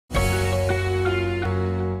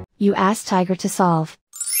You ask Tiger to solve.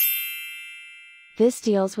 This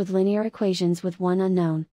deals with linear equations with one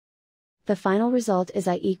unknown. The final result is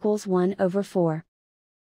I equals 1 over 4.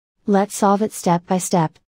 Let's solve it step by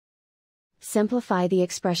step. Simplify the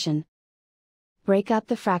expression. Break up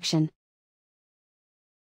the fraction.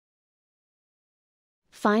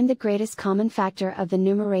 Find the greatest common factor of the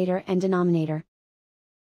numerator and denominator.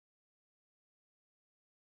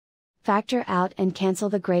 Factor out and cancel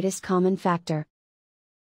the greatest common factor.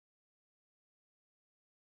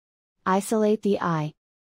 Isolate the I.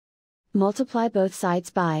 Multiply both sides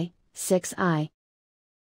by 6i.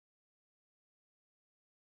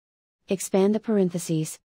 Expand the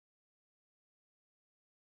parentheses.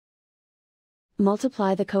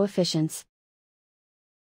 Multiply the coefficients.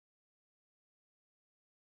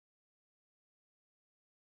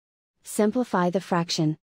 Simplify the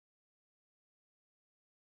fraction.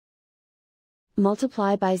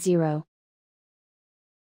 Multiply by 0.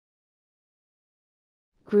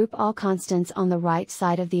 Group all constants on the right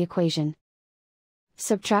side of the equation.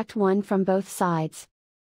 Subtract 1 from both sides.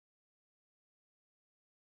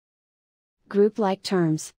 Group like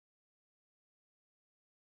terms.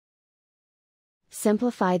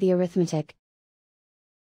 Simplify the arithmetic.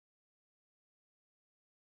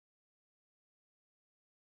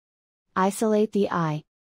 Isolate the I.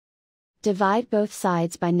 Divide both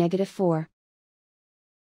sides by -4.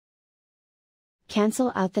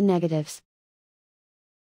 Cancel out the negatives.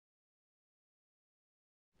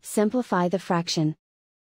 Simplify the fraction.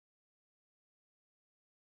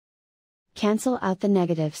 Cancel out the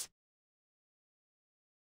negatives.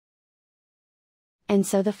 And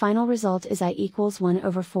so the final result is I equals 1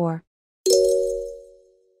 over 4.